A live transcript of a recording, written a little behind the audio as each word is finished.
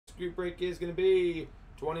group break is going to be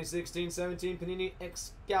 2016-17 Panini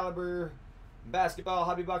Excalibur Basketball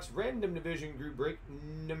Hobby Box Random Division Group Break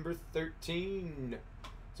number 13.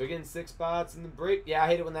 So again, 6 spots in the break. Yeah, I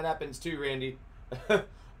hate it when that happens too, Randy. So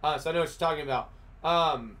I know what you're talking about.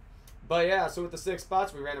 But yeah, so with the 6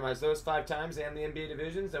 spots, we randomize those 5 times and the NBA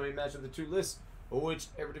divisions. Then we match up the 2 lists,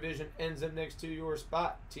 whichever division ends up next to your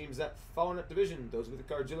spot. Teams that fall in that division, those were the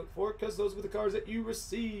cards you look for, because those were the cards that you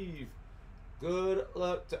receive. Good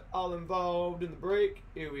luck to all involved in the break.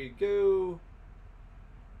 Here we go.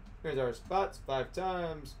 Here's our spots 5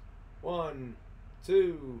 times. 1,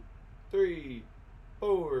 2, 3,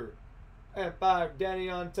 4, and 5. Danny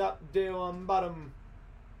on top, Dale on bottom.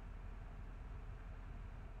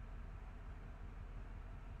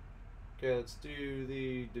 Okay, let's do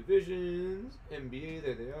the divisions. NBA,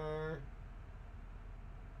 there they are.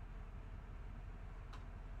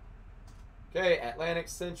 Okay, Atlantic,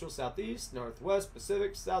 Central, Southeast, Northwest,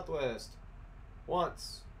 Pacific, Southwest.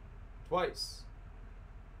 Once, twice,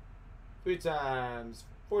 3 times,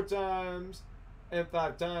 4 times, and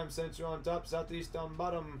 5 times. Central on top, Southeast on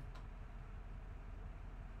bottom.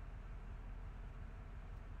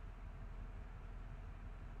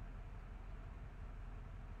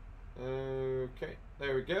 Okay,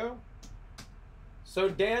 there we go. So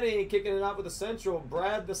Danny kicking it off with the Central,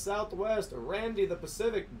 Brad the Southwest, Randy the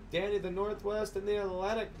Pacific, Danny the Northwest and the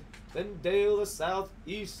Atlantic, then Dale the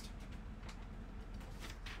Southeast.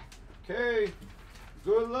 Okay,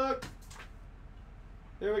 good luck.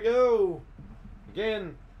 There we go.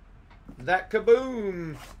 Again, that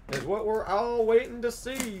kaboom is what we're all waiting to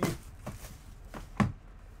see.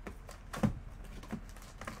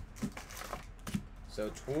 So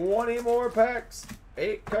 20 more packs,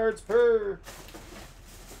 8 cards per.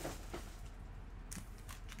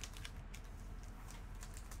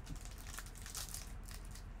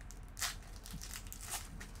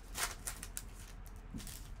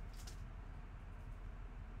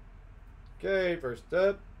 Okay, first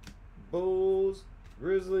up, Bulls,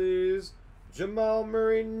 Grizzlies, Jamal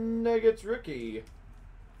Murray Nuggets rookie.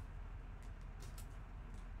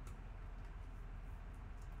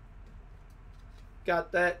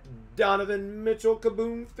 Got that Donovan Mitchell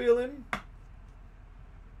kaboom feeling.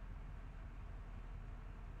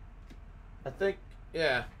 I think,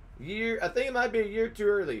 yeah, I think it might be a year too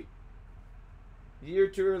early. Year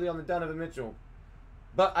too early on the Donovan Mitchell.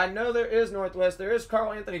 But I know there is Northwest. There is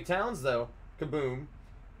Karl Anthony Towns, though. Kaboom.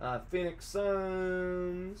 Phoenix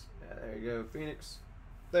Suns. Yeah, there you go. Phoenix.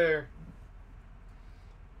 There.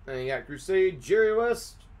 And you got Crusade. Jerry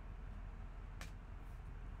West.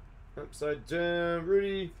 Upside down.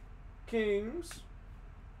 Rudy. Kings.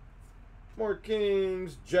 More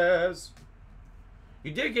Kings. Jazz.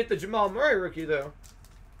 You did get the Jamal Murray rookie, though.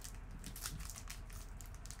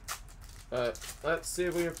 Let's see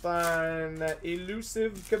if we can find that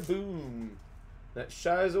elusive kaboom that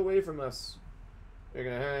shies away from us. You're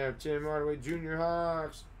going to have Tim Hardaway Jr.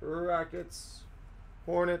 Hawks, Rockets,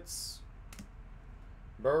 Hornets,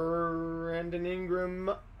 Brandon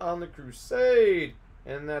Ingram on the Crusade.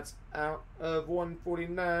 And that's out of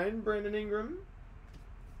 149, Brandon Ingram.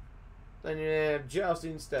 Then you have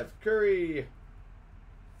Jousting Steph Curry,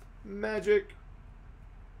 Magic,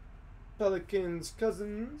 Pelicans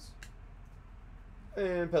Cousins,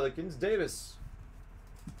 and Pelicans Davis.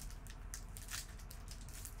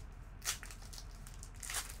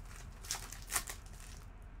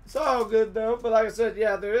 It's all good though, but like I said,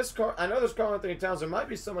 yeah, there is. I know there's Karl Anthony Towns. There might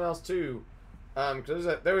be someone else too, because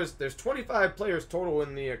there's 25 players total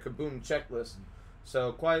in the kaboom checklist,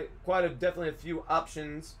 so definitely a few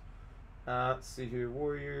options. Let's see here,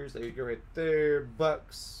 Warriors. There you go, right there.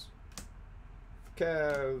 Bucks,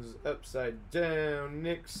 Cavs, upside down,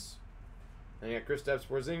 Knicks. And you got Kristaps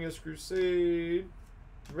Porzingis, Crusade,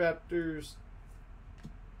 Raptors,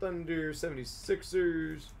 Thunder,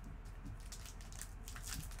 76ers.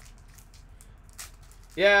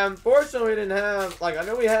 Yeah, unfortunately we didn't have, like, I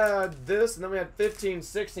know we had this, and then we had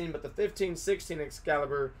 15-16, but the 15-16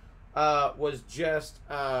 Excalibur was just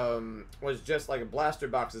like a blaster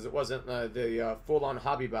boxes. It wasn't the full-on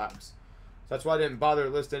hobby box. So that's why I didn't bother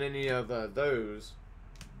listing any of those.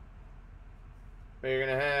 You're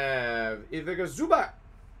going to have Ivica Zubac,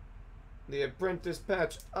 the Apprentice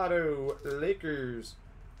Patch Auto, Lakers,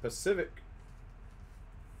 Pacific.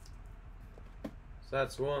 So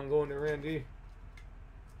that's one going to Randy.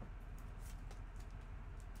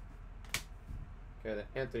 Okay,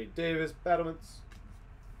 the Anthony Davis, Battlements,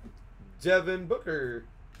 Devin Booker,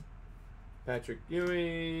 Patrick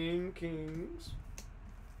Ewing, Kings.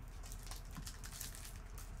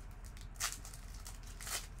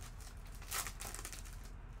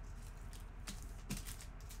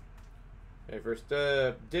 Okay, first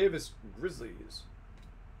up, Davis Grizzlies.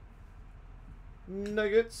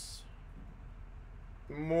 Nuggets.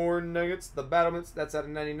 More Nuggets. The Battlements, that's out of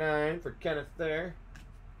 99 for Kenneth there.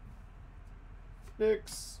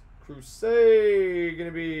 Knicks. Crusade.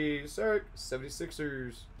 Gonna be Sark.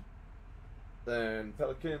 76ers. Then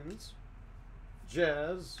Pelicans.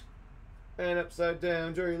 Jazz. And upside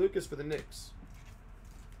down, Jerry Lucas for the Knicks.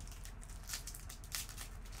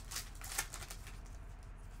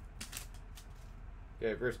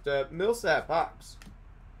 Okay, first up, Millsap Hawks.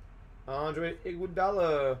 Andre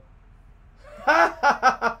Iguodala.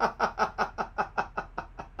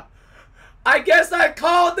 I guess I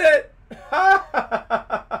called it.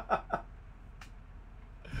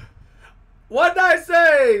 What did I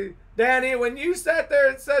say, Danny? When you sat there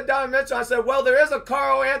and said Donovan Mitchell, I said, well, there is a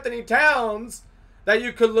Karl Anthony Towns that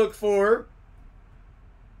you could look for.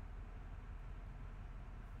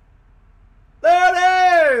 There it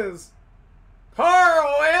is.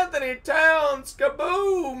 Karl Anthony Towns,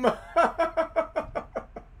 kaboom!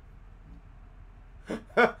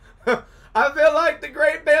 I feel like the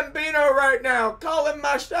great Bambino right now, calling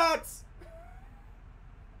my shots.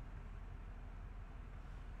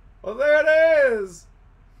 Well, there it is.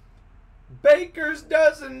 Baker's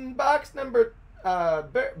Dozen, box number,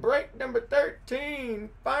 break number 13.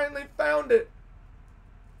 Finally found it.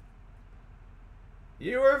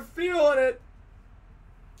 You were feeling it.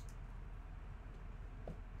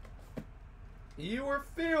 You were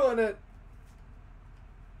feeling it.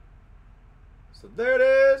 So there it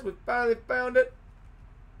is. We finally found it.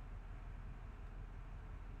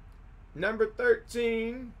 Number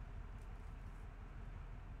 13.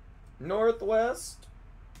 Northwest.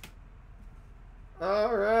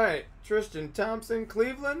 All right. Tristan Thompson,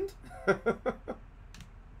 Cleveland. And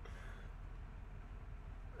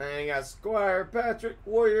you got Squire Patrick,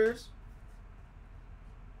 Warriors.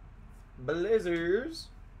 Blazers.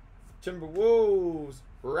 Timberwolves,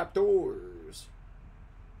 Raptors.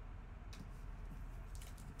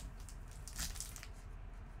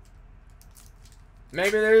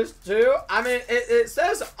 Maybe there's two. I mean, it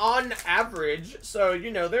says on average, so you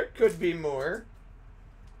know there could be more.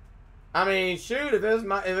 I mean, shoot, if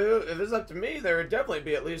it's up to me, there would definitely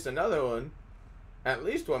be at least another one, at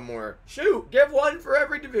least one more. Shoot, give one for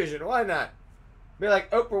every division. Why not? Be like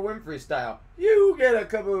Oprah Winfrey style. You get a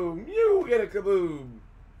kaboom. You get a kaboom.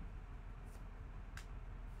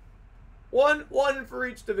 One for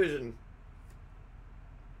each division.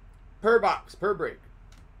 Per box, per break.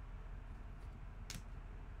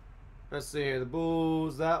 Let's see here. The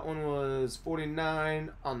Bulls, that one was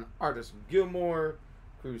 49 on the Artist Gilmore.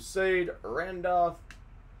 Crusade, Randolph.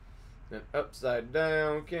 Then upside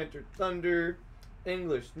down, Cantor Thunder.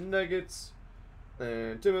 English Nuggets.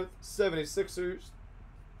 And Timoth 76ers.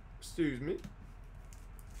 Excuse me.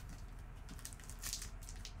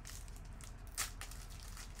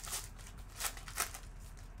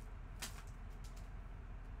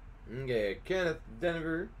 Okay, Kenneth,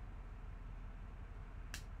 Denver.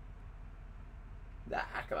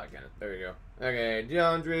 Come on, Kenneth. There we go. Okay,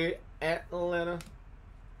 DeAndre, Atlanta.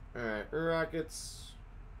 Alright, Rockets.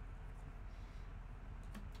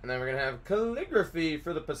 And then we're going to have calligraphy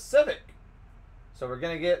for the Pacific. So we're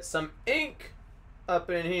going to get some ink up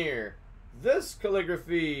in here. This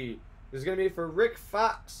calligraphy is going to be for Rick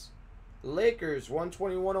Fox. Lakers,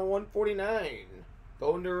 121 on 149.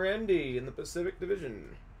 Bone to Randy in the Pacific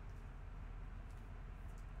Division.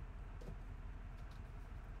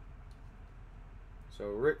 So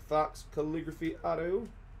Rick Fox calligraphy auto.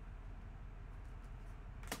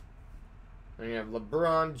 And you have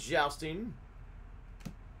LeBron jousting.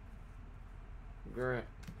 Grant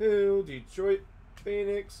Hill, Detroit,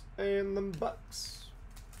 Phoenix, and the Bucks.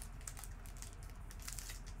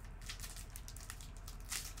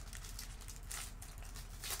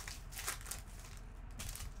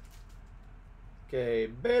 Okay,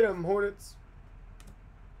 Batum Hornets.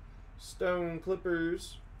 Stone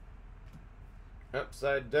Clippers.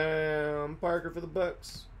 Upside down, Parker for the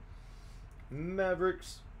Bucks.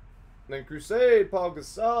 Mavericks. Then Crusade, Paul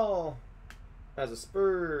Gasol as a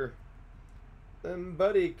Spur. Then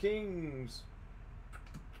Buddy Kings.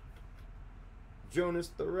 Jonas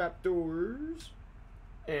the Raptors.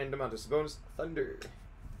 And Domantas Sabonis Thunder.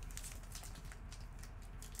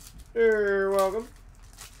 You're welcome.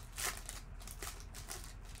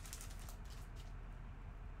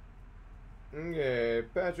 Okay,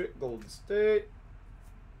 Patrick, Golden State.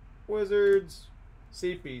 Wizards,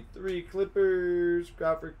 CP3 Clippers,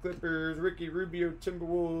 Crawford Clippers, Ricky Rubio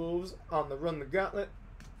Timberwolves on the Run the Gauntlet.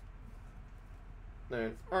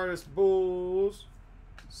 Then Artist Bulls,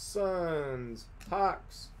 Suns,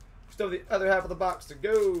 Hawks. Still the other half of the box to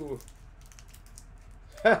go.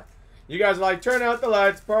 You guys are like, turn out the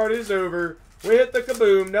lights, party's over. We hit the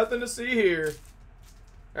kaboom, nothing to see here.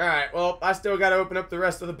 Alright, well, I still gotta open up the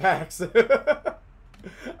rest of the packs.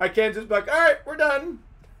 I can't just be like, alright, we're done.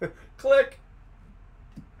 Click.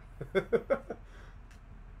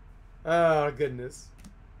 Oh, goodness.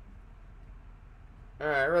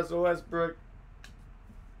 Alright, Russell Westbrook.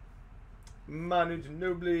 Manu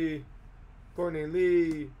Ginobili. Courtney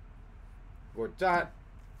Lee. Gortat.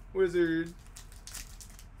 Wizard.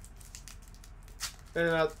 And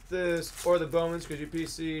out this, or the Bowmans, because you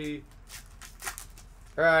PC.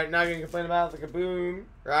 Alright, not gonna complain about the kaboom,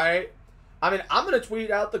 right? I mean, I'm gonna tweet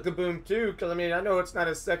out the kaboom too, because I mean, I know it's not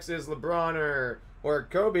as sexy as LeBron or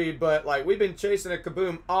Kobe, but like, we've been chasing a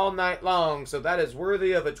kaboom all night long, so that is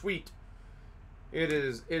worthy of a tweet. It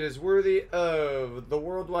is worthy of the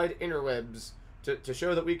worldwide interwebs to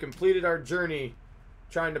show that we completed our journey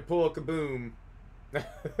trying to pull a kaboom.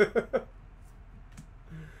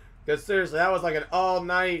 Because seriously, that was like an all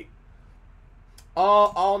night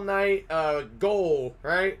goal,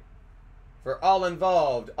 right? For all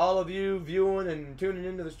involved, all of you viewing and tuning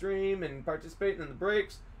into the stream and participating in the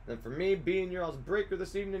breaks, and for me being your all's breaker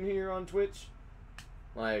this evening here on Twitch.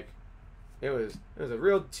 Like, it was a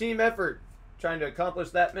real team effort trying to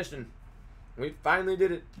accomplish that mission. We finally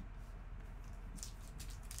did it.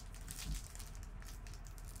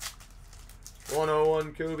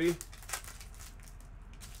 #101 Kobe.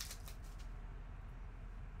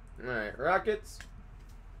 Alright, Rockets,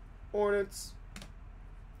 Hornets,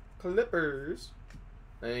 Clippers.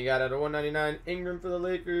 Then you got at a 199 Ingram for the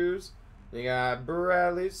Lakers. You got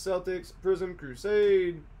Bradley, Celtics, Prism,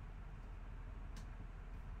 Crusade.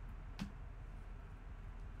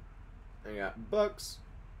 Then you got Bucks,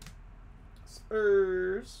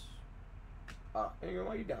 Spurs. Oh, Ingram,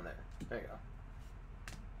 why are you down there? There you go.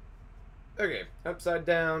 Okay, upside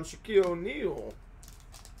down, Shaquille O'Neal.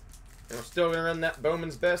 And we're still going to run that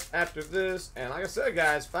Bowman's Best after this. And like I said,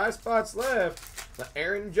 guys, 5 spots left. The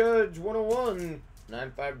Aaron Judge 101.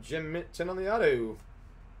 95 Jim Mint 10 on the auto.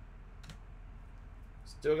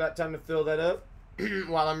 Still got time to fill that up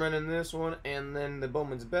while I'm running this one. And then the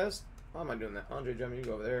Bowman's Best. Why am I doing that? Andre Drummond,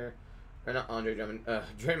 you go over there. Or not Andre Drummond.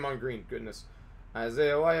 Draymond Green, goodness.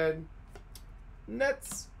 Isaiah Whitehead.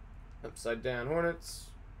 Nets. Upside down Hornets.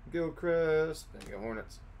 Gilchrist. There you go,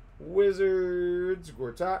 Hornets. Wizards.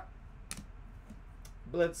 Gortat.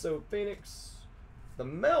 Bledsoe Phoenix. The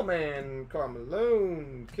Mailman. Carmelo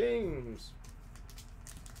Kings.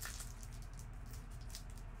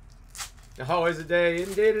 Always a day.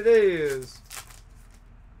 Indeed it is.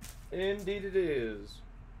 Indeed it is.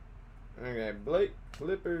 Okay, Blake.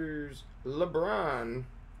 Clippers. LeBron.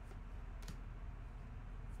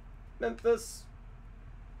 Memphis.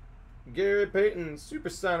 Gary Payton.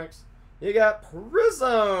 Supersonics. You got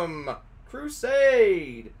Prism.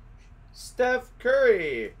 Crusade. Steph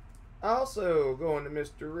Curry. Also going to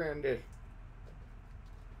Mr. Randy.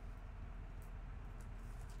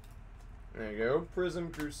 There you go.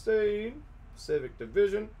 Prism Crusade. Civic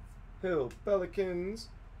Division. Hill Pelicans.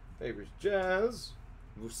 Favors Jazz.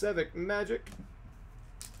 Vucevic Magic.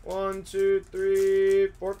 1, 2, 3,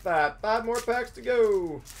 4, 5. 5 more packs to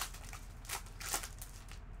go.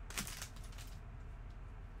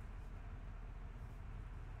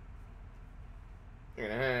 You're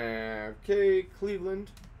going to have K. Cleveland.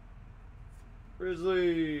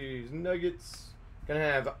 Grizzlies. Nuggets. Going to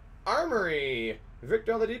have Armory.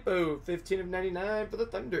 Victor Oladipo. 15 of 99 for the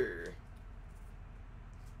Thunder.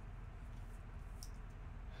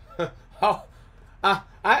 Oh,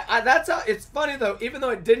 that's how, it's funny though, even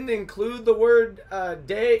though it didn't include the word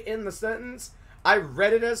day in the sentence, I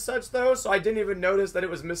read it as such though, so I didn't even notice that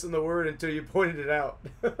it was missing the word until you pointed it out.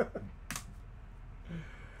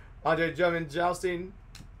 Andre Drummond jousting.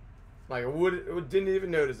 Like, didn't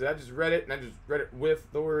even notice it. I just read it, and I just read it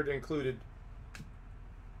with the word included.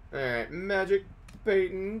 Alright, Magic,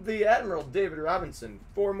 Peyton, the Admiral, David Robinson.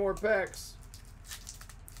 4 more packs.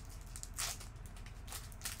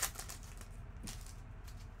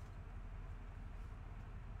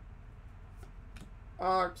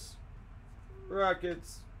 Hawks,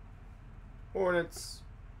 Rockets, Hornets,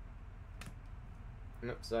 and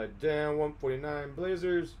upside down 149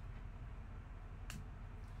 Blazers.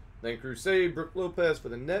 Then Crusade, Brook Lopez for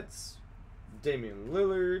the Nets, Damian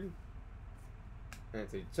Lillard,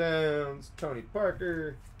 Anthony Towns, Tony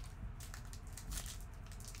Parker.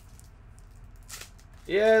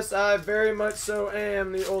 Yes, I very much so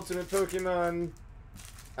am the ultimate Pokemon.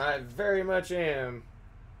 I very much am.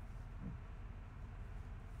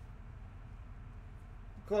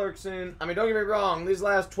 Clarkson. I mean, don't get me wrong. These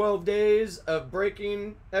last 12 days of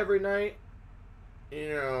breaking every night, you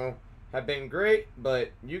know, have been great,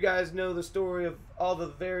 but you guys know the story of all the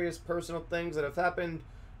various personal things that have happened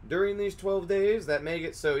during these 12 days that make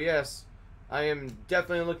it so, yes, I am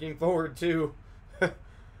definitely looking forward to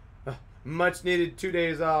much needed 2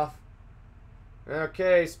 days off.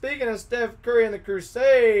 Okay, speaking of Steph Curry and the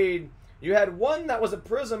Crusade, you had one that was a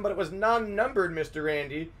prism, but it was non-numbered, Mr.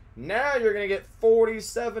 Randy. Now you're going to get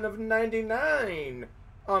 47 of 99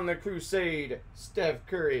 on the Crusade, Steph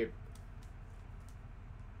Curry.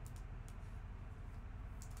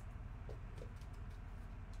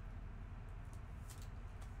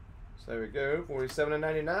 So there we go, 47 of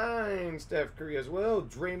 99, Steph Curry as well.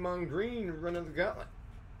 Draymond Green running the gauntlet.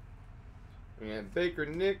 And Baker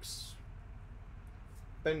Nicks,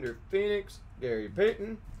 Bender Phoenix, Gary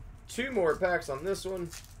Payton. 2 more packs on this one.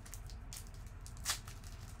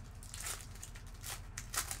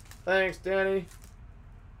 Thanks, Danny.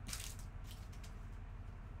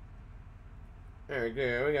 There we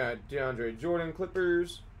go. We got DeAndre Jordan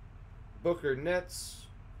Clippers, Booker Nets,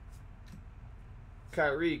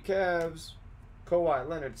 Kyrie Cavs, Kawhi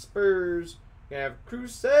Leonard Spurs. We have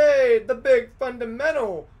Crusade, the big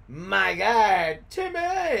fundamental. My God,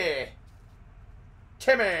 Timmy.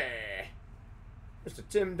 Mr.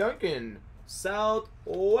 Tim Duncan,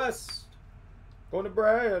 Southwest. Going to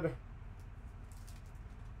Brad.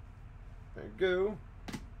 There you go.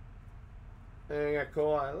 And you got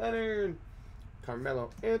Kawhi Leonard, Carmelo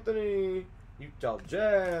Anthony, Utah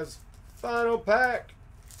Jazz. Final pack.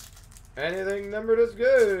 Anything numbered is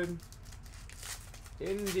good.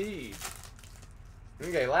 Indeed.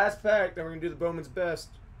 Okay, last pack, then we're going to do the Bowman's Best.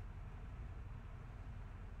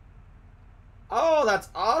 Oh, that's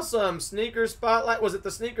awesome. Sneaker Spotlight. Was it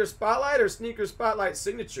the Sneaker Spotlight or Sneaker Spotlight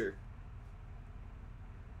Signature?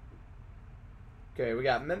 Okay, we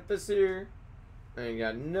got Memphis here. And you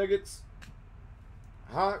got Nuggets.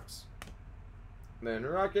 Hawks. Then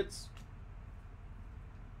Rockets.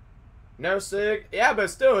 No Sig. Yeah, but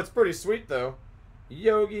still, it's pretty sweet, though.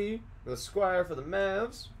 Yogi. The Squire for the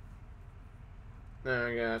Mavs. There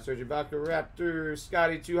we go. Serge Ibaka, Raptors.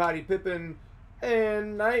 Scotty, Too Hottie, Pippen.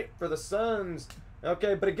 And Knight for the Suns.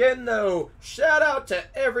 Okay, but again, though, shout out to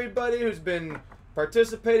everybody who's been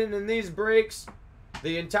participating in these breaks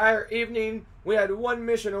the entire evening. We had one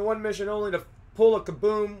mission and one mission only to pull a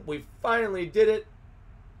kaboom. We finally did it.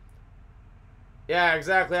 Yeah,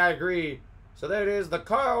 exactly. I agree. So there it is. The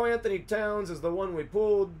Karl Anthony Towns is the one we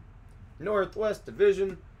pulled. Northwest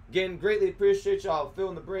Division. Again, greatly appreciate y'all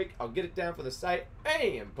filling the break. I'll get it down for the site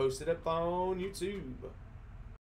and post it up on YouTube.